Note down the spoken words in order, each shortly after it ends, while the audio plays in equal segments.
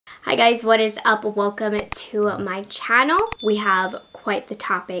Hi guys, what is up? Welcome to my channel. We have quite the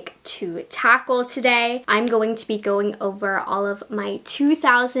topic to tackle today. I'm going to be going over all of my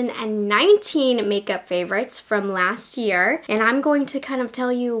 2019 makeup favorites from last year, and I'm going to kind of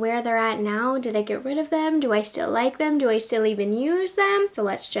tell you where they're at now. Did I get rid of them? Do I still like them? Do I still even use them? So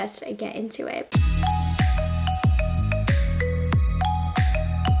let's just get into it.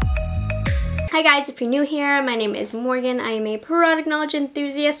 Hi guys, if you're new here, my name is Morgan. I am a product knowledge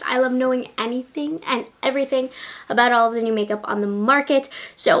enthusiast. I love knowing anything and everything about all of the new makeup on the market.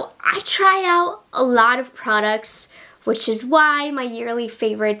 So I try out a lot of products, which is why my yearly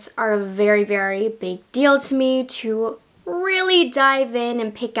favorites are a very, very big deal to me, to really dive in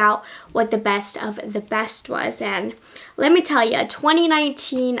and pick out what the best of the best was. And let me tell you,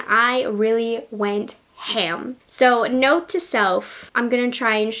 2019, I really went ham. So note to self, I'm gonna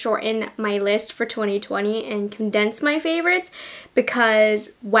try and shorten my list for 2020 and condense my favorites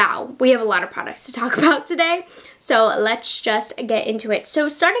because wow, we have a lot of products to talk about today. So let's just get into it. So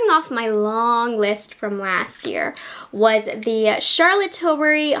starting off my long list from last year was the Charlotte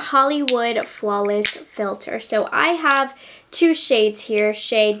Tilbury Hollywood Flawless Filter. So I have two shades here,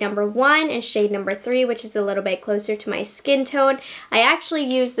 shade number 1 and shade number 3, which is a little bit closer to my skin tone. I actually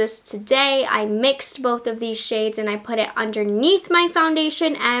used this today. I mixed both of these shades and I put it underneath my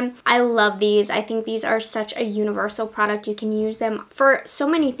foundation, and I love these. I think these are such a universal product. You can use them for so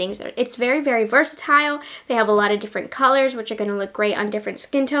many things. It's very, very versatile. They have a lot of different colors, which are going to look great on different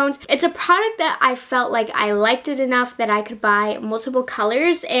skin tones. It's a product that I felt like I liked it enough that I could buy multiple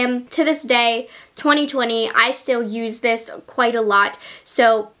colors, and to this day, 2020, I still use this quite a lot.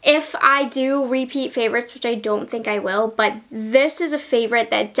 So if I do repeat favorites, which I don't think I will, but this is a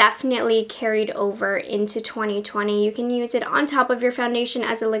favorite that definitely carried over into 2020. You can use it on top of your foundation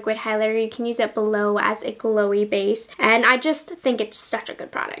as a liquid highlighter. You can use it below as a glowy base. And I just think it's such a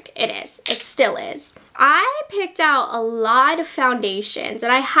good product. It is. It still is. I picked out a lot of foundations,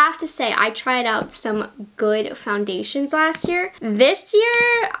 and I have to say I tried out some good foundations last year. This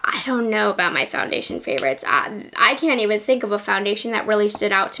year, I don't know about my foundation favorites. I can't even think of a foundation that really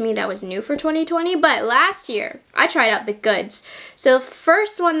stood out to me that was new for 2020, but last year I tried out the goods. So the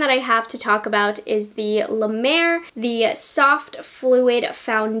first one that I have to talk about is the Alamar, the Soft Fluid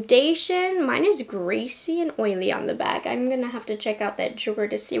Foundation. Mine is greasy and oily on the back. I'm gonna have to check out that drawer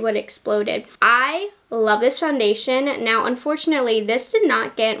to see what exploded. I love this foundation. Now, unfortunately, this did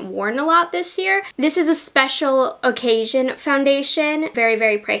not get worn a lot this year. This is a special occasion foundation, very,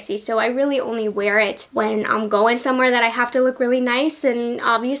 very pricey. So I really only wear it when I'm going somewhere that I have to look really nice. And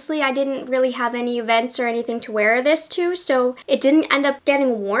obviously I didn't really have any events or anything to wear this to, so it didn't end up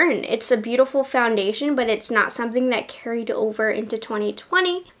getting worn. It's a beautiful foundation, but it's not something that carried over into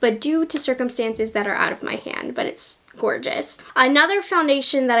 2020, but due to circumstances that are out of my hand, but it's gorgeous. Another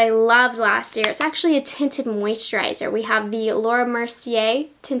foundation that I loved last year, it's actually a tinted moisturizer. We have the Laura Mercier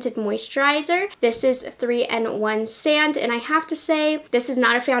tinted moisturizer. This is 3-in-1 sand, and I have to say this is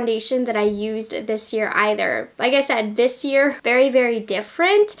not a foundation that I used this year either. Like I said, this year very, very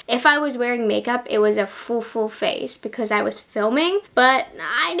different. If I was wearing makeup, it was a full face because I was filming, but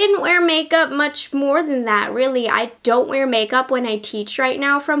I didn't wear makeup much more than that, really. I don't wear makeup when I teach right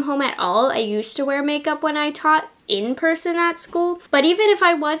now from home at all. I used to wear makeup when I taught in person at school, but even if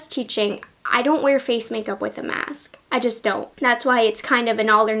I was teaching, I don't wear face makeup with a mask. I just don't. That's why it's kind of an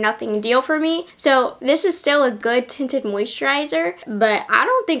all or nothing deal for me. So this is still a good tinted moisturizer, but I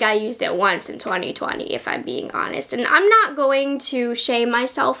don't think I used it once in 2020, if I'm being honest. And I'm not going to shame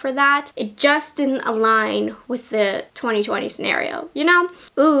myself for that. It just didn't align with the 2020 scenario, you know?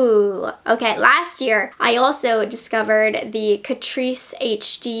 Ooh, okay. Last year, I also discovered the Catrice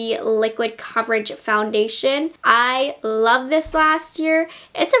HD Liquid Coverage Foundation. I love this last year.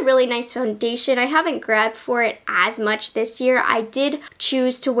 It's a really nice foundation. I haven't grabbed for it as much this year. I did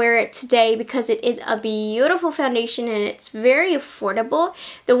choose to wear it today because it is a beautiful foundation and it's very affordable.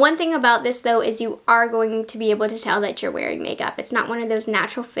 The one thing about this though is you are going to be able to tell that you're wearing makeup. It's not one of those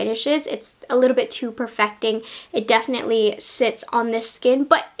natural finishes. It's a little bit too perfecting. It definitely sits on the skin,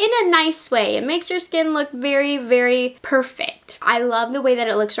 but in a nice way. It makes your skin look very, very perfect. I love the way that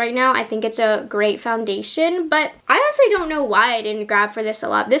it looks right now. I think it's a great foundation, but I honestly don't know why I didn't grab for this a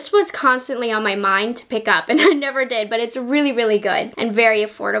lot. This was constantly on my mind to pick up and I never did, but it's really, really good and very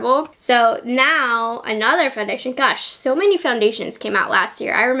affordable. So now another foundation. Gosh, so many foundations came out last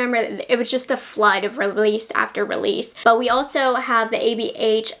year. I remember it was just a flood of release after release. But we also have the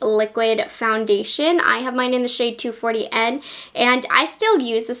ABH liquid foundation. I have mine in the shade 240N, and I still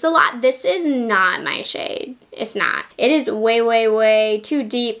use this a lot. This is not my shade. It's not. It is way, way, way too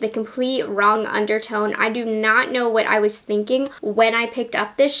deep. The complete wrong undertone. I do not know what I was thinking when I picked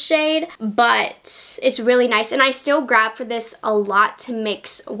up this shade, but it's really nice. And I still grab for this a lot to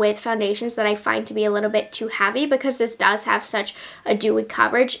mix with foundations that I find to be a little bit too heavy, because this does have such a dewy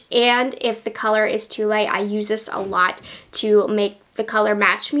coverage. And if the color is too light, I use this a lot to make the color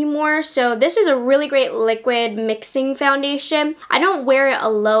match me more. So this is a really great liquid mixing foundation. I don't wear it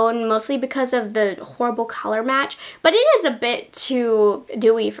alone, mostly because of the horrible color match, but it is a bit too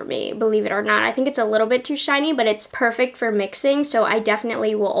dewy for me, believe it or not. I think it's a little bit too shiny, but it's perfect for mixing, so I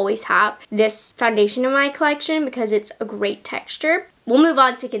definitely will always have this foundation in my collection because it's a great texture. We'll move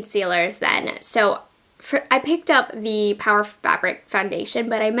on to concealers then. So I picked up the Power Fabric foundation,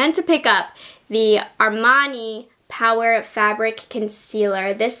 but I meant to pick up the Armani Power Fabric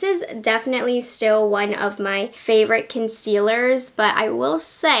Concealer. This is definitely still one of my favorite concealers, but I will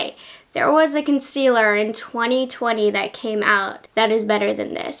say there was a concealer in 2020 that came out that is better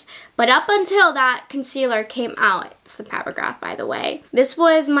than this. But up until that concealer came out, it's the Powergraph, by the way, this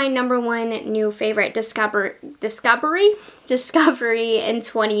was my #1 new favorite discovery in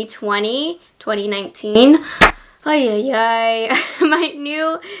 2019. Ay, ay, ay. My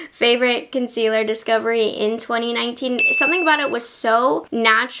new favorite concealer discovery in 2019. Something about it was so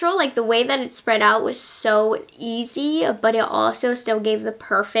natural. Like the way that it spread out was so easy, but it also still gave the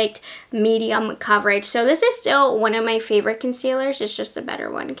perfect medium coverage. So this is still one of my favorite concealers. It's just a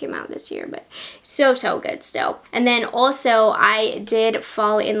better one. It came out this year, but so, so good still. And then also I did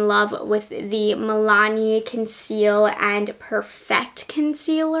fall in love with the Milani Conceal and Perfect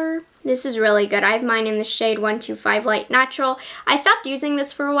Concealer. This is really good. I have mine in the shade 125 Light Natural. I stopped using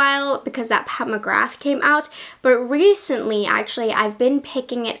this for a while because that Pat McGrath came out, but recently, actually, I've been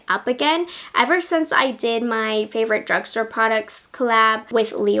picking it up again. Ever since I did my favorite drugstore products collab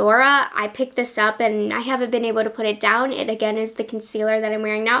with Leora, I picked this up and I haven't been able to put it down. It again is the concealer that I'm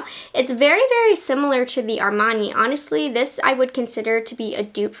wearing now. It's very, very similar to the Armani. Honestly, this I would consider to be a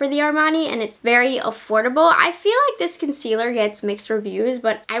dupe for the Armani, and it's very affordable. I feel like this concealer gets mixed reviews,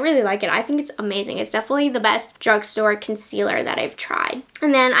 but I really like it. I think it's amazing. It's definitely the best drugstore concealer that I've tried.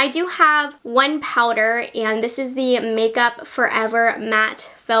 And then I do have one powder, and this is the Makeup Forever Matte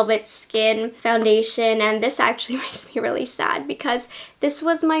Velvet Skin Foundation, and this actually makes me really sad because this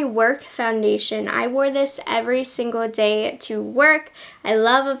was my work foundation. I wore this every single day to work. I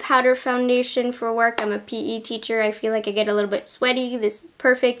love a powder foundation for work. I'm a PE teacher. I feel like I get a little bit sweaty. This is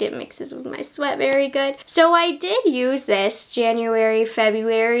perfect. It mixes with my sweat very good. So I did use this January,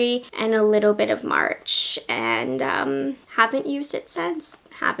 February, and a little bit of March, and haven't used it since.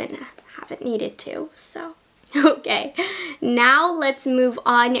 Haven't needed to, so. Okay, now let's move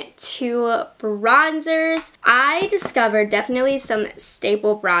on to bronzers. I discovered definitely some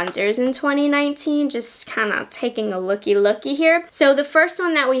staple bronzers in 2019, just kind of taking a looky here. So the first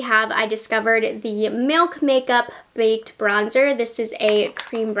one that we have, I discovered the Milk Makeup Baked Bronzer. This is a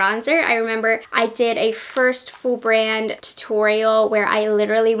cream bronzer. I remember I did a first full brand tutorial where I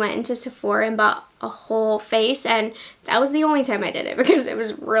literally went into Sephora and bought a whole face, and that was the only time I did it because it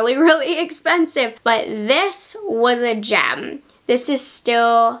was really, really expensive. But this was a gem. This is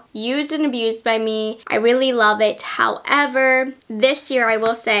still used and abused by me. I really love it. However, this year I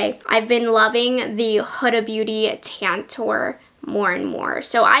will say I've been loving the Huda Beauty Tantour more and more.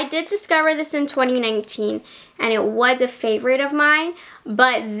 So I did discover this in 2019 and it was a favorite of mine,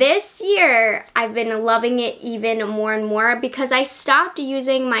 but this year I've been loving it even more and more because I stopped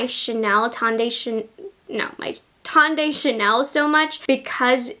using my Tande Chanel so much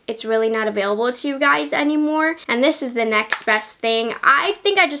because it's really not available to you guys anymore, and this is the next best thing. I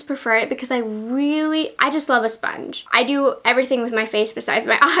think I just prefer it because I just love a sponge. I do everything with my face besides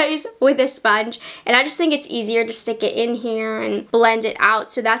my eyes with a sponge, and I just think it's easier to stick it in here and blend it out,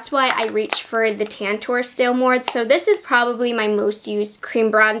 so that's why I reach for the Tantour still more. So this is probably my most used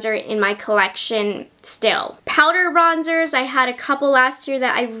cream bronzer in my collection still. Powder bronzers, I had a couple last year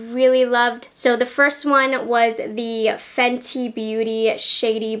that I really loved. So the first one was the Fenty Beauty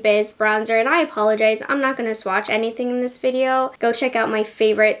Shady Biz bronzer, and I apologize, I'm not going to swatch anything in this video. Go check out my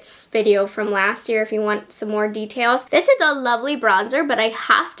favorites video from last year if you want some more details. This is a lovely bronzer, but I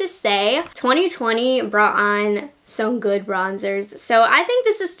have to say 2020 brought on some good bronzers. So I think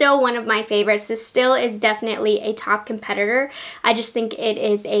this is still one of my favorites. This still is definitely a top competitor. I just think it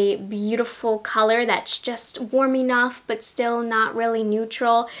is a beautiful color that's just warm enough but still not really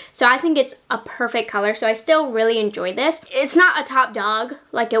neutral. So I think it's a perfect color. So I still really enjoy this. It's not a top dog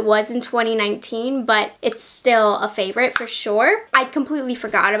like it was in 2019, but it's still a favorite for sure. I completely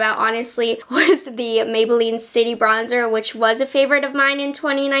forgot about, honestly, was the Maybelline City Bronzer, which was a favorite of mine in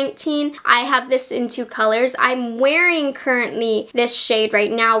 2019. I have this in 2 colors. I'm wearing currently this shade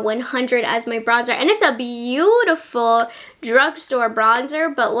right now, 100, as my bronzer, and it's a beautiful drugstore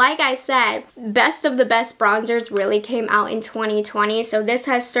bronzer, but like I said, best of the best bronzers really came out in 2020, so this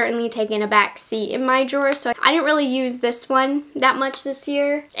has certainly taken a back seat in my drawer, so I didn't really use this one that much this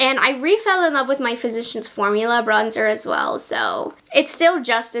year. And I fell in love with my Physicians Formula bronzer as well, so it's still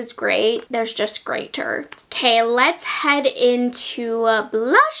just as great. There's just greater. Okay, let's head into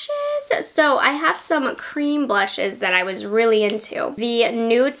blushes. So I have some cream blushes that I was really into. The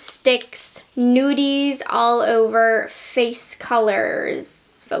Nude Sticks Nudies All Over Face Colors.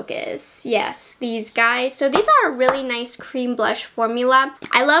 Focus. Yes, these guys. So these are a really nice cream blush formula.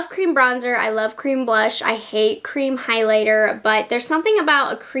 I love cream bronzer. I love cream blush. I hate cream highlighter, but there's something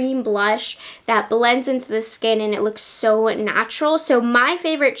about a cream blush that blends into the skin and it looks so natural. So my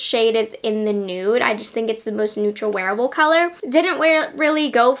favorite shade is in the nude. I just think it's the most neutral wearable color. Didn't really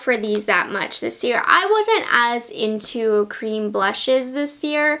go for these that much this year. I wasn't as into cream blushes this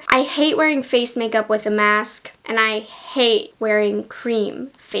year. I hate wearing face makeup with a mask, and I hate wearing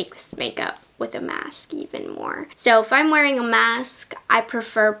cream face makeup with a mask even more. So if I'm wearing a mask, I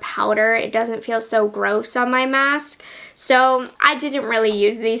prefer powder. It doesn't feel so gross on my mask. So I didn't really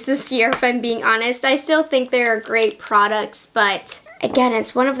use these this year, if I'm being honest. I still think they're great products, but again,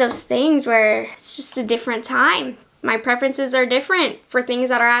 it's one of those things where it's just a different time. My preferences are different for things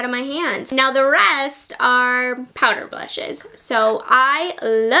that are out of my hand. Now the rest are powder blushes. So I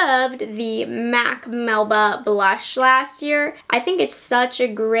loved the MAC Melba blush last year. I think it's such a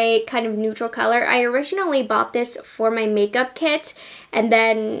great kind of neutral color. I originally bought this for my makeup kit and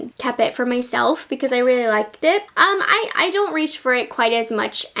then kept it for myself because I really liked it. I don't reach for it quite as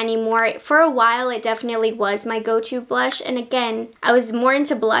much anymore. For a while, it definitely was my go-to blush. And again, I was more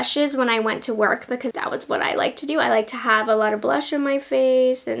into blushes when I went to work because that was what I like to do. I like to have a lot of blush on my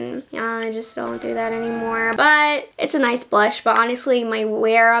face, and yeah, I just don't do that anymore. But it's a nice blush, but honestly, my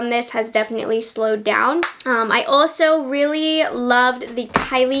wear on this has definitely slowed down. I also really loved the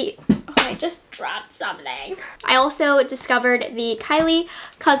Kylie... I just dropped something. I also discovered the Kylie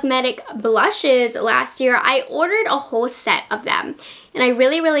Cosmetic blushes last year. I ordered a whole set of them and I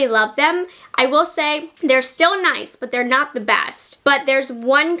really love them. I will say they're still nice, but they're not the best. But there's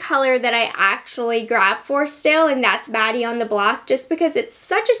one color that I actually grabbed for still, and that's Baddie on the Block, just because it's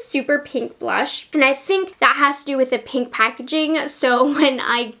such a super pink blush. And I think that has to do with the pink packaging. So when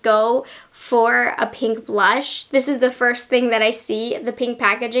I go for a pink blush, this is the first thing that I see, the pink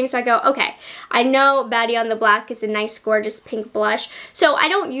packaging. So I go, okay, I know Baddie on the Block is a nice, gorgeous pink blush. So I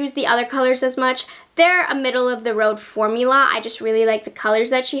don't use the other colors as much. They're a middle of the road formula. I just really like the colors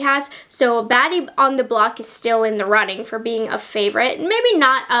that she has. So Baddie on the Block is still in the running for being a favorite. Maybe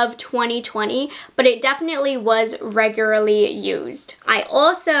not of 2020, but it definitely was regularly used. I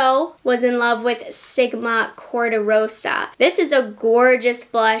also was in love with Sigma Corderosa. This is a gorgeous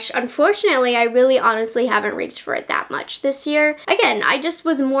blush. Unfortunately, I really honestly haven't reached for it that much this year. Again, I just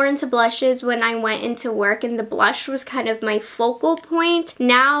was more into blushes when I went into work, and the blush was kind of my focal point.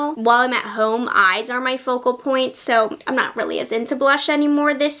 Now, while I'm at home, eyes are my focal point, so I'm not really as into blush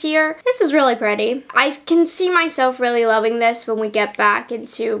anymore this year. This is really pretty. I can see myself really loving this when we get back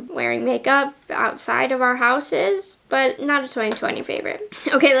into wearing makeup outside of our houses, but not a 2020 favorite.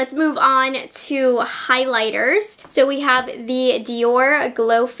 Okay, let's move on to highlighters. So we have the Dior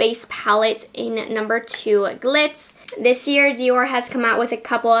Glow Face Palette in number 2 Glitz. This year, Dior has come out with a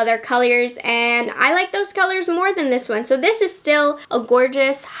couple other colors, and I like those colors more than this one. So this is still a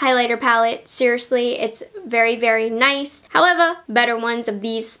gorgeous highlighter palette. Seriously, it's very nice. However, better ones of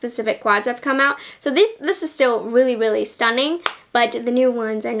these specific quads have come out. So this is still really stunning, but the new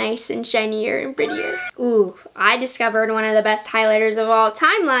ones are nice and shinier and prettier. Ooh, I discovered one of the best highlighters of all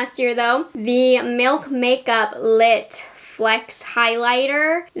time last year though. The Milk Makeup Lit Flex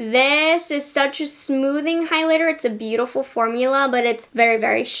highlighter. This is such a smoothing highlighter. It's a beautiful formula, but it's very,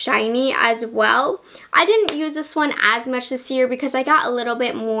 very shiny as well. I didn't use this one as much this year because I got a little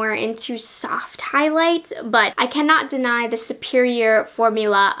bit more into soft highlights, but I cannot deny the superior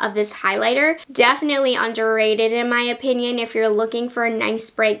formula of this highlighter. Definitely underrated in my opinion if you're looking for a nice,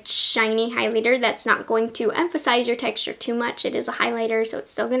 bright, shiny highlighter that's not going to emphasize your texture too much. It is a highlighter, so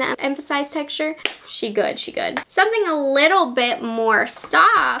it's still going to emphasize texture. She good. Something a little bit more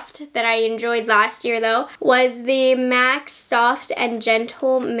soft that I enjoyed last year though was the MAC Soft and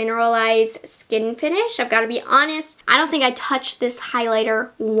Gentle Mineralized Skin Finish. I've got to be honest, I don't think I touched this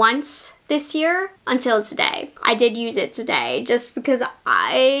highlighter once this year until today. I did use it today just because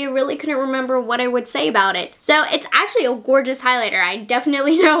I really couldn't remember what I would say about it. So it's actually a gorgeous highlighter. I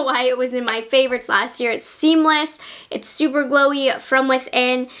definitely know why it was in my favorites last year. It's seamless, it's super glowy from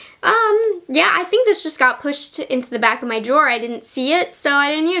within. Yeah, I think this just got pushed into the back of my drawer. I didn't see it, so I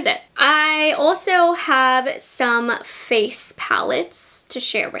didn't use it. I also have some face palettes to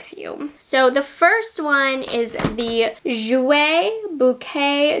share with you. So the first one is the Jouer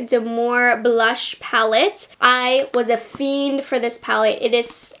Bouquet d'Amour Blush Palette. I was a fiend for this palette. It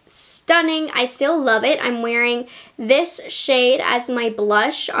is stunning. I still love it. I'm wearing this shade as my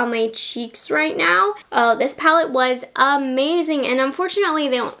blush on my cheeks right now. Oh, this palette was amazing, and unfortunately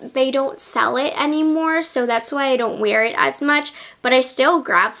they don't sell it anymore, so that's why I don't wear it as much, but I still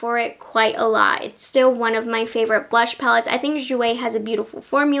grab for it quite a lot. It's still one of my favorite blush palettes. I think Jouer has a beautiful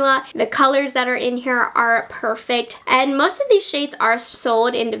formula. The colors that are in here are perfect, and most of these shades are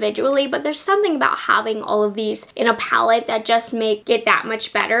sold individually, but there's something about having all of these in a palette that just make it that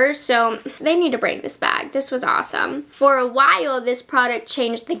much better, so they need to bring this back. This was awesome. For a while, this product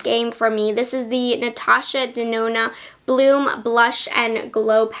changed the game for me. This is the Natasha Denona Bloom Blush and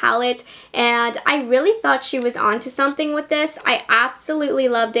Glow Palette, and I really thought she was onto something with this. I absolutely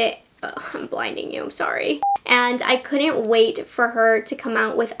loved it. Ugh, I'm blinding you, I'm sorry. And I couldn't wait for her to come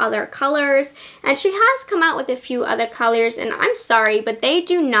out with other colors, and she has come out with a few other colors, and I'm sorry, but they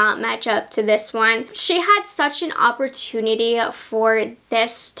do not match up to this one. She had such an opportunity for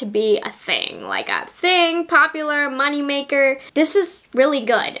this to be a thing, like a thing, popular, moneymaker. This is really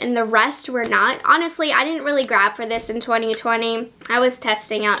good, and the rest were not. Honestly, I didn't really grab for this in 2020. I was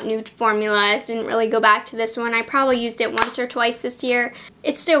testing out new formulas, didn't really go back to this one. I probably used it once or twice this year.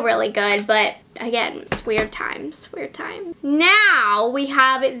 It's still really good, but again, it's weird times, weird time. Now we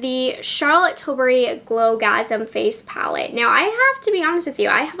have the Charlotte Tilbury Glowgasm Face Palette. Now I have to be honest with you,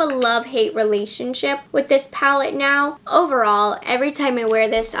 I have a love-hate relationship with this palette now. Overall, every time I wear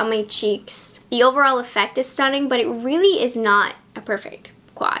this on my cheeks, the overall effect is stunning, but it really is not a perfect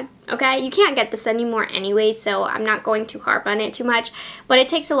quad, okay? You can't get this anymore anyway, so I'm not going to harp on it too much, but it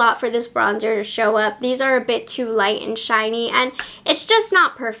takes a lot for this bronzer to show up. These are a bit too light and shiny, and it's just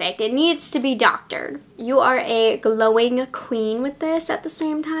not perfect. It needs to be doctored. You are a glowing queen with this at the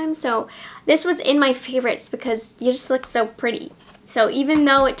same time, so this was in my favorites because you just look so pretty. So even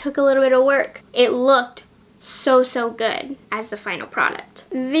though it took a little bit of work, it looked so good as the final product.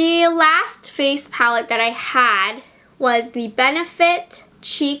 The last face palette that I had was the Benefit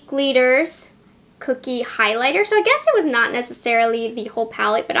Cheek Leaders Cookie Highlighter. So I guess it was not necessarily the whole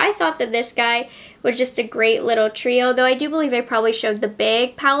palette, but I thought that this guy was just a great little trio, though I do believe I probably showed the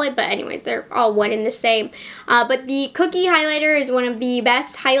big palette, but anyways, they're all one and the same. But the Cookie Highlighter is one of the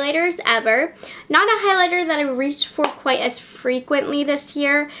best highlighters ever. Not a highlighter that I reached for quite as frequently this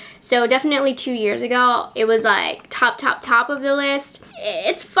year, so definitely 2 years ago, it was like top of the list.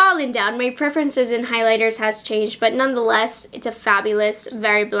 It's fallen down. My preferences in highlighters has changed, but nonetheless, it's a fabulous,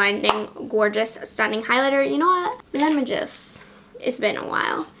 very blinding, gorgeous, stunning highlighter. You know what? Let me just, it's been a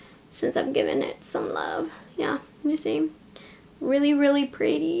while since I've given it some love. Yeah, you see? Really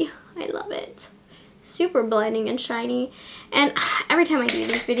pretty. I love it. Super blinding and shiny. And every time I do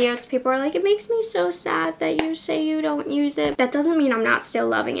these videos, people are like, it makes me so sad that you say you don't use it. That doesn't mean I'm not still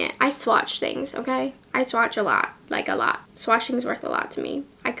loving it. I swatch things, okay? I swatch a lot, like a lot. Swatching's worth a lot to me.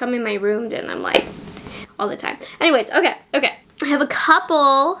 I come in my room and I'm like, all the time. Anyways, okay. I have a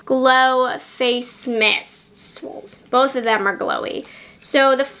couple glow face mists. Well, both of them are glowy.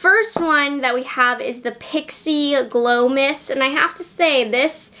 So the first one that we have is the Pixie Glow Mist, and I have to say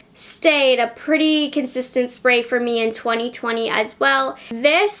this stayed a pretty consistent spray for me in 2020 as well.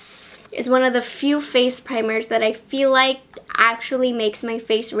 This is one of the few face primers that I feel like actually makes my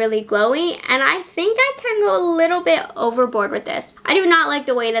face really glowy, and I think I can go a little bit overboard with this. I do not like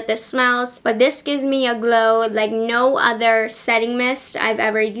the way that this smells, but this gives me a glow like no other setting mist I've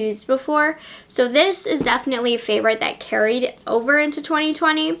ever used before. So this is definitely a favorite that carried over into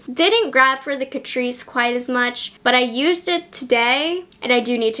 2020. Didn't grab for the Catrice quite as much, but I used it today and I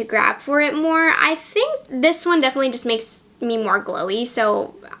do need to grab for it more. I think this one definitely just makes me more glowy,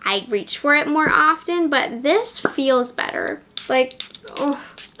 so I reach for it more often, but this feels better. Like, oh,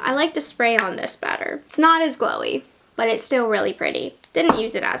 I like the spray on this better. It's not as glowy, but it's still really pretty. Didn't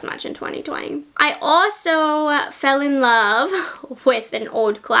use it as much in 2020. I also fell in love with an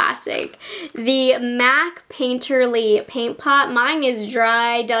old classic, the MAC Painterly paint pot. Mine is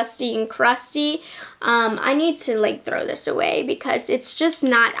dry, dusty, and crusty. I need to like throw this away because it's just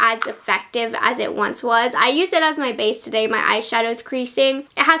not as effective as it once was. I use it as my base today. My eyeshadow's creasing.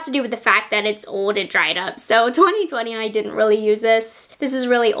 It has to do with the fact that it's old and dried up. So 2020, I didn't really use this. This is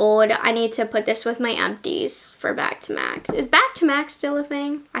really old. I need to put this with my empties for Back to MAC. Is Back to MAC still a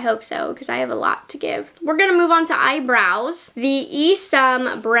thing? I hope so, because I have a lot to give. We're gonna move on to eyebrows. The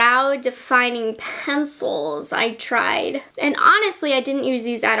Esum Brow Defining Pencils I tried. And honestly, I didn't use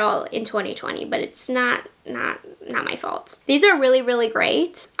these at all in 2020, but it's not my fault. These are really, really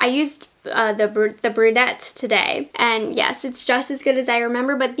great. I used the brunette today, and yes, it's just as good as I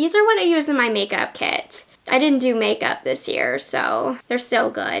remember, but these are what I use in my makeup kit. I didn't do makeup this year, so they're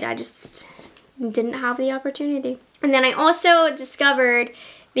still good. I just didn't have the opportunity. And then I also discovered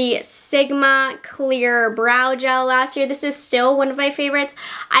the Sigma Clear Brow Gel last year. This is still one of my favorites.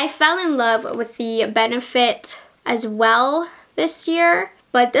 I fell in love with the Benefit as well this year.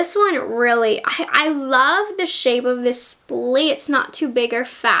 But this one really, I love the shape of this spoolie. It's not too big or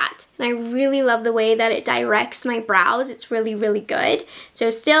fat. And I really love the way that it directs my brows. It's really, really good. So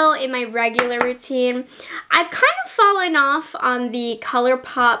still in my regular routine. I've kind of fallen off on the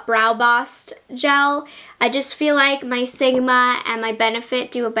ColourPop Brow Boss gel. I just feel like my Sigma and my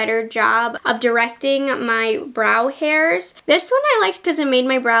Benefit do a better job of directing my brow hairs. This one I liked because it made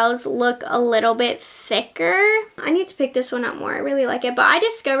my brows look a little bit thicker. I need to pick this one up more. I really like it. But I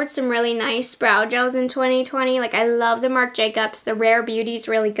discovered some really nice brow gels in 2020. Like, I love the Marc Jacobs. The Rare Beauty is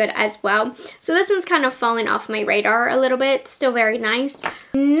really good as well. So this one's kind of fallen off my radar a little bit. Still very nice.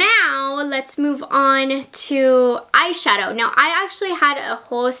 Now, let's move on to eyeshadow. Now, I actually had a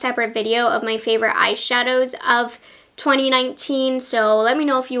whole separate video of my favorite eyeshadows of 2019, so let me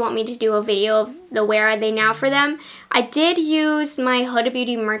know if you want me to do a video of the where are they now for them. I did use my Huda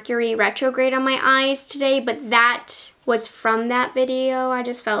Beauty Mercury Retrograde on my eyes today, but that was from that video. I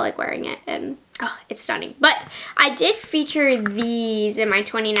just felt like wearing it and oh, it's stunning. But I did feature these in my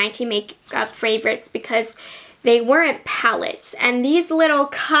 2019 makeup favorites because they weren't palettes, and these little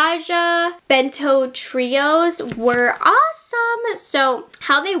Kaja Bento Trios were awesome. So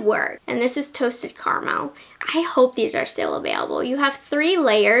how they work, and this is Toasted Caramel. I hope these are still available. You have 3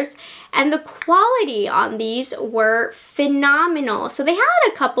 layers, and the quality on these were phenomenal. So they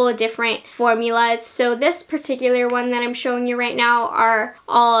had a couple of different formulas. So this particular one that I'm showing you right now are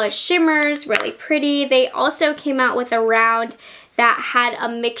all shimmers, really pretty. They also came out with a round that had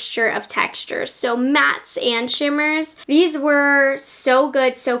a mixture of textures, so mattes and shimmers. These were so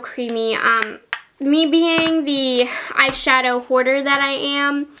good, so creamy. Me being the eyeshadow hoarder that I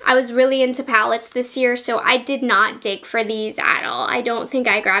am, I was really into palettes this year, so I did not dig for these at all. I don't think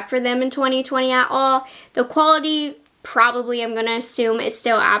I grabbed for them in 2020 at all. The quality, probably I'm gonna assume, is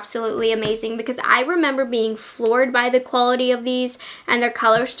still absolutely amazing because I remember being floored by the quality of these, and their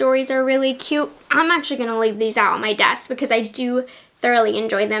color stories are really cute. I'm actually gonna leave these out on my desk because I do thoroughly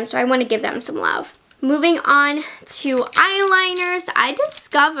enjoy them, so I want to give them some love. Moving on to eyeliners, I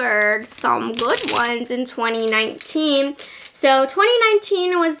discovered some good ones in 2019. So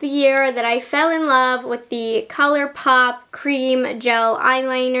 2019 was the year that I fell in love with the ColourPop Cream Gel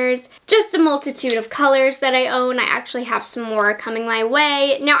Eyeliners. Just a multitude of colors that I own. I actually have some more coming my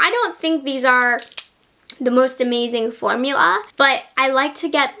way. Now, I don't think these are the most amazing formula, but I like to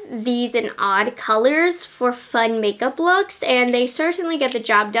get these in odd colors for fun makeup looks, and they certainly get the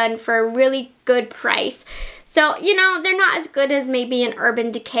job done for a really good price. So, you know, they're not as good as maybe an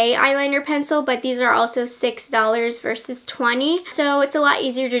Urban Decay eyeliner pencil, but these are also $6 versus $20. So it's a lot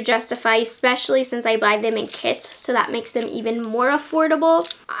easier to justify, especially since I buy them in kits, so that makes them even more affordable.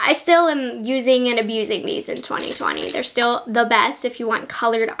 I still am using and abusing these in 2020. They're still the best if you want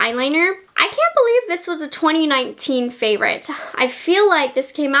colored eyeliner. I can't believe this was a 2019 favorite. I feel like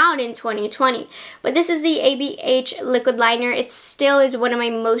this came out in 2020, but this is the ABH liquid liner. It still is one of my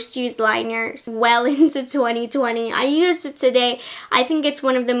most used liners liners well into 2020. I used it today. I think it's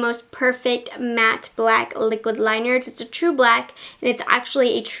one of the most perfect matte black liquid liners. It's a true black, and it's actually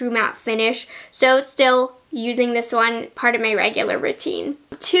a true matte finish. So still using this one, part of my regular routine.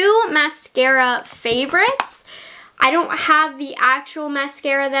 2 mascara favorites. I don't have the actual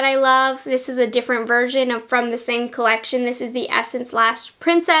mascara that I love. This is a different version from the same collection. This is the Essence Lash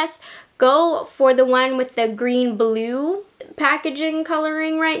Princess. Go for the one with the green blue packaging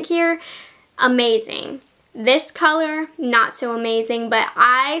coloring right here. Amazing. This color, not so amazing, but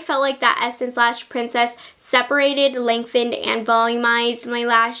I felt like that Essence Lash Princess separated, lengthened, and volumized my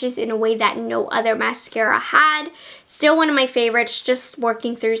lashes in a way that no other mascara had. Still one of my favorites, just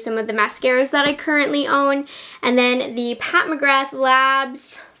working through some of the mascaras that I currently own. And then the Pat McGrath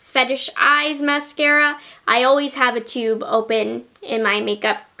Labs Fetish Eyes mascara. I always have a tube open in my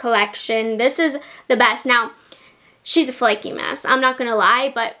makeup collection. This is the best. Now, she's a flaky mess, I'm not gonna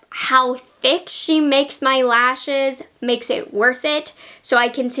lie, but how thick she makes my lashes makes it worth it. So I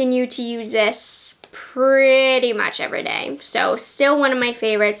continue to use this pretty much every day. So still one of my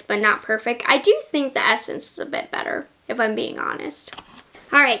favorites, but not perfect. I do think the Essence is a bit better, if I'm being honest.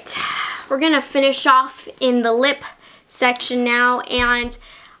 All right, we're gonna finish off in the lip section now, and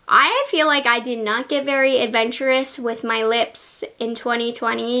I feel like I did not get very adventurous with my lips in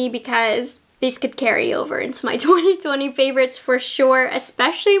 2020 because these could carry over into my 2020 favorites for sure,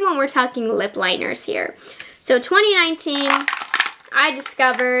 especially when we're talking lip liners here. So 2019, I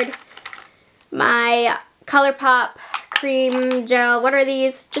discovered my ColourPop cream gel. What are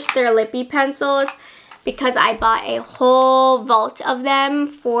these? Just their lippy pencils, because I bought a whole vault of them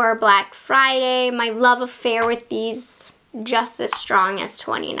for Black Friday. My love affair with these, just as strong as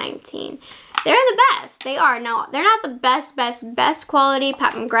 2019. They're the best. They are. No, they're not the best quality.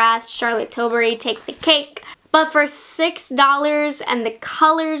 Pat McGrath, Charlotte Tilbury, take the cake. But for $6 and the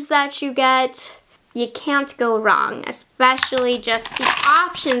colors that you get, you can't go wrong, especially just the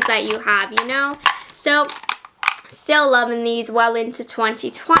options that you have, you know? So, still loving these well into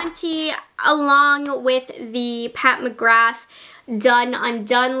 2020, along with the Pat McGrath Done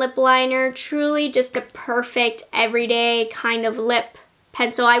Undone lip liner. Truly just a perfect everyday kind of lip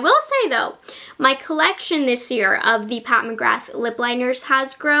pencil. I will say though, my collection this year of the Pat McGrath lip liners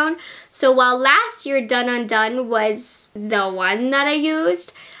has grown. So while last year Done Undone was the one that I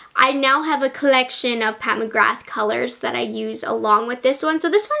used, I now have a collection of Pat McGrath colors that I use along with this one. So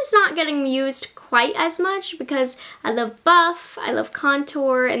this one's not getting used quite as much because I love Buff, I love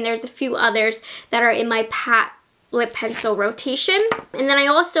Contour, and there's a few others that are in my Pat lip pencil rotation. And then I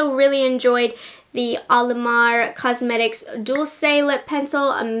also really enjoyed the Alamar Cosmetics Dulce lip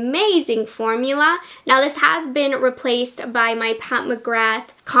pencil. Amazing formula. Now this has been replaced by my Pat McGrath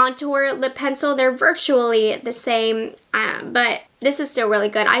contour lip pencil. They're virtually the same, but this is still really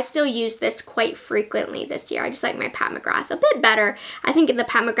good. I still use this quite frequently this year. I just like my Pat McGrath a bit better. I think the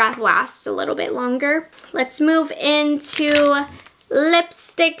Pat McGrath lasts a little bit longer. Let's move into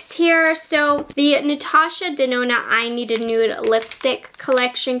lipsticks here. So the Natasha Denona I Need a Nude lipstick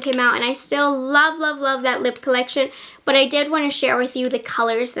collection came out, and I still love that lip collection, but I did want to share with you the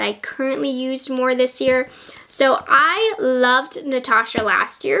colors that I currently used more this year. So I loved Natasha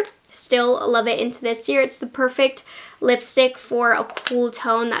last year, still love it into this year. It's the perfect lipstick for a cool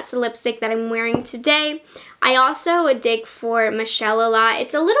tone. That's the lipstick that I'm wearing today. I also would dig for Michelle a lot.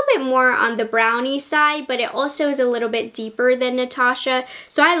 It's a little bit more on the brownie side, but it also is a little bit deeper than Natasha.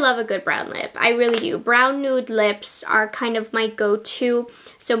 So I love a good brown lip. I really do. Brown nude lips are kind of my go-to.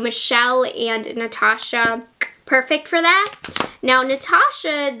 So Michelle and Natasha, perfect for that. Now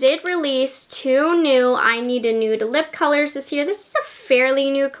Natasha did release 2 new I Need a Nude lip colors this year. This is a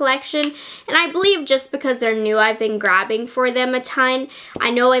fairly new collection, and I believe just because they're new, I've been grabbing for them a ton. I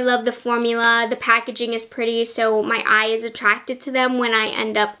know I love the formula. The packaging is pretty, so my eye is attracted to them when I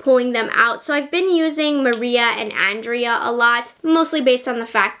end up pulling them out. So I've been using Maria and Andrea a lot, mostly based on the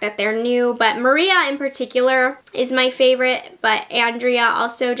fact that they're new, but Maria in particular is my favorite, but Andrea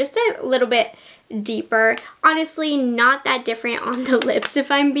also just a little bit deeper. Honestly, not that different on the lips if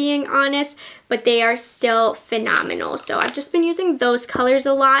I'm being honest, but they are still phenomenal. So I've just been using those colors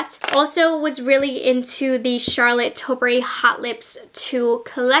a lot. Also was really into the Charlotte Tilbury Hot Lips 2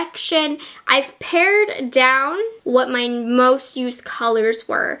 collection. I've pared down what my most used colors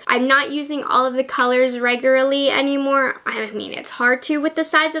were. I'm not using all of the colors regularly anymore. I mean, it's hard to with the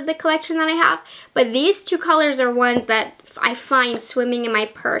size of the collection that I have, but these 2 colors are ones that I find swimming in my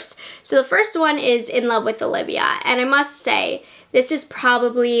purse. So the first one is In Love with Olivia, and I must say, this is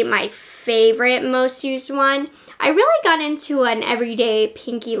probably my favorite most used one. I really got into an everyday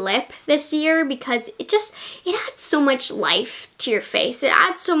pinky lip this year because it adds so much life to your face. It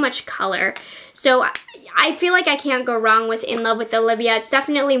adds so much color. So I feel like I can't go wrong with In Love with Olivia. It's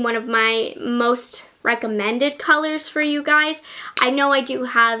definitely one of my most recommended colors for you guys. I know I do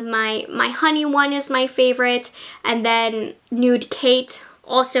have my honey one is my favorite, and then Nude Kate,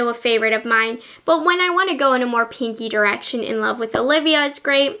 also a favorite of mine. But when I want to go in a more pinky direction, In Love with Olivia is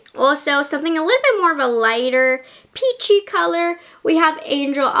great. Also, something a little bit more of a lighter peachy color, we have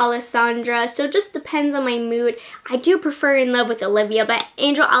Angel Alessandra. So it just depends on my mood. I do prefer In Love with Olivia, but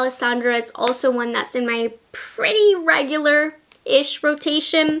Angel Alessandra is also one that's in my pretty regular-ish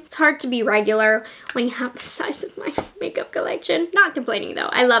rotation. It's hard to be regular when you have the size of my makeup collection. Not complaining though,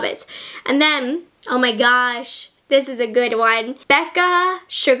 I love it. And then, oh my gosh, this is a good one. Becca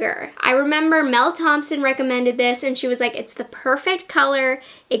Sugar. I remember Mel Thompson recommended this and she was like, it's the perfect color.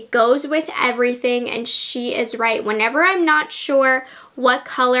 It goes with everything, and she is right. Whenever I'm not sure what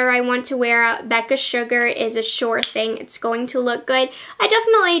color I want to wear, Becca Sugar is a sure thing. It's going to look good. I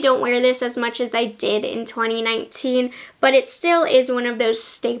definitely don't wear this as much as I did in 2019, but it still is one of those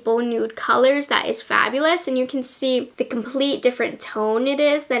staple nude colors that is fabulous, and you can see the complete different tone it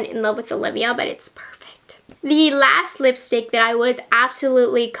is than In Love with Olivia, but it's perfect. The last lipstick that I was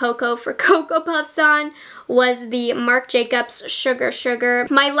absolutely Cocoa for Cocoa Puffs on was the Marc Jacobs Sugar Sugar.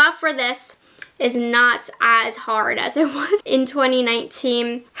 My love for this is not as hard as it was in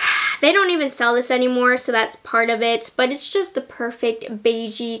 2019. They don't even sell this anymore, so that's part of it, but it's just the perfect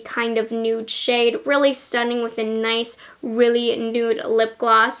beigey kind of nude shade. Really stunning with a nice, really nude lip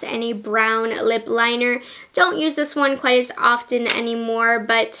gloss and a brown lip liner. Don't use this one quite as often anymore,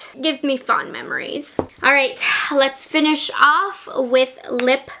 but gives me fond memories. All right, let's finish off with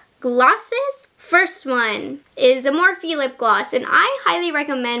lip glosses. First one is a Morphe lip gloss, and I highly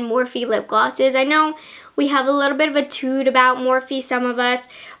recommend Morphe lip glosses. I know we have a little bit of a toot about Morphe, some of us,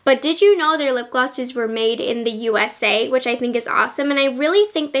 but did you know their lip glosses were made in the USA, which I think is awesome, and I really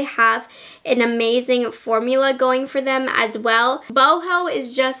think they have an amazing formula going for them as well. Boho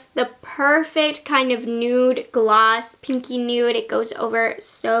is just the perfect kind of nude gloss, pinky nude. It goes over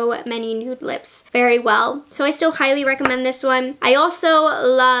so many nude lips very well, so I still highly recommend this one. I also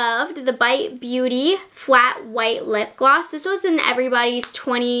loved the Bite Beauty Flat White Lip Gloss. This was in everybody's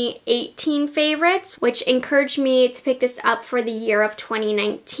 2018 favorites, which encouraged me to pick this up for the year of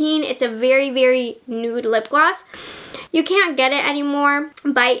 2019. It's a very, very nude lip gloss. You can't get it anymore.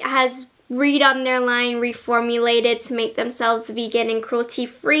 Bite has redone their line, reformulated to make themselves vegan and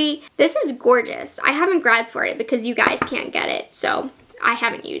cruelty-free. This is gorgeous. I haven't grabbed for it because you guys can't get it, so I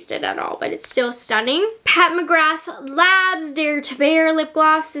haven't used it at all, but it's still stunning. Pat McGrath Labs Dare to Bear Lip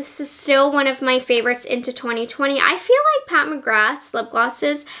Gloss. This is still one of my favorites into 2020. I feel like Pat McGrath's lip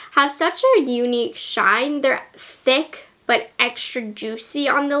glosses have such a unique shine. They're thick, but extra juicy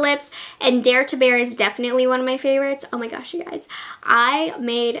on the lips, and Dare to Bear is definitely one of my favorites. Oh my gosh, you guys. I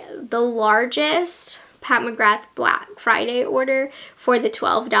made the largest Pat McGrath Black Friday order for the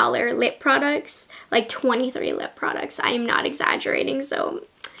 $12 lip products, like 23 lip products. I am not exaggerating. So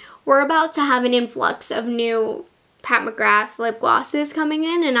we're about to have an influx of new Pat McGrath lip glosses coming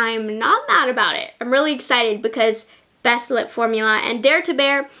in, and I am not mad about it. I'm really excited because best lip formula. And Dare to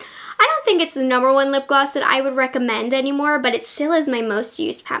Bear, I don't think it's the #1 lip gloss that I would recommend anymore, but it still is my most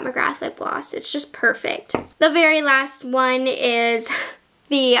used Pat McGrath lip gloss. It's just perfect. The very last one is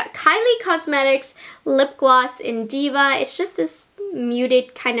the Kylie Cosmetics Lip Gloss in Diva. It's just this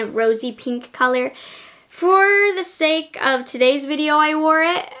muted kind of rosy pink color. For the sake of today's video, I wore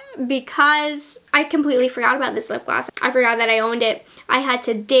it because I completely forgot about this lip gloss. I forgot that I owned it. I had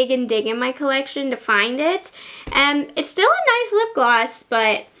to dig and dig in my collection to find it. And it's still a nice lip gloss,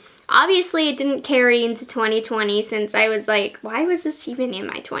 but obviously it didn't carry into 2020 since I was like, why was this even in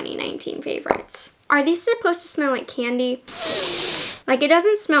my 2019 favorites? Are these supposed to smell like candy? Like, it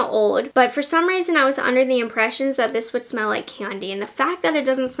doesn't smell old, but for some reason I was under the impressions that this would smell like candy, and the fact that it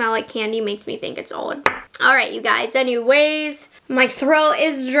doesn't smell like candy makes me think it's old. Alright, you guys, anyways, my throat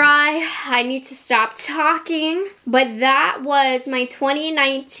is dry. I need to stop talking, but that was my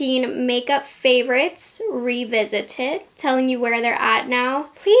 2019 makeup favorites revisited, telling you where they're at now.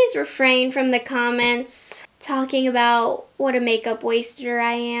 Please refrain from the comments talking about what a makeup waster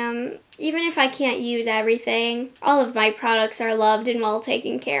I am. Even if I can't use everything, all of my products are loved and well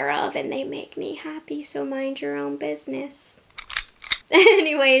taken care of, and they make me happy, so mind your own business.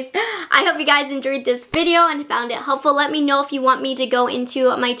 Anyways, I hope you guys enjoyed this video and found it helpful. Let me know if you want me to go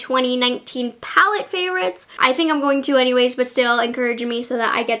into my 2019 palette favorites. I think I'm going to anyways, but still encourage me so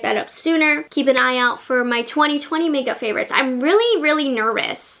that I get that up sooner. Keep an eye out for my 2020 makeup favorites. I'm really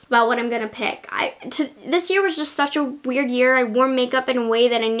nervous about what I'm gonna pick. This year was just such a weird year. I wore makeup in a way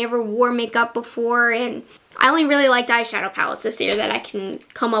that I never wore makeup before, and I only really liked eyeshadow palettes this year that I can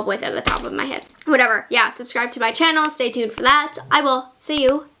come up with at the top of my head. Whatever. Yeah, subscribe to my channel. Stay tuned for that. I will see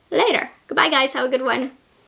you later. Goodbye, guys. Have a good one.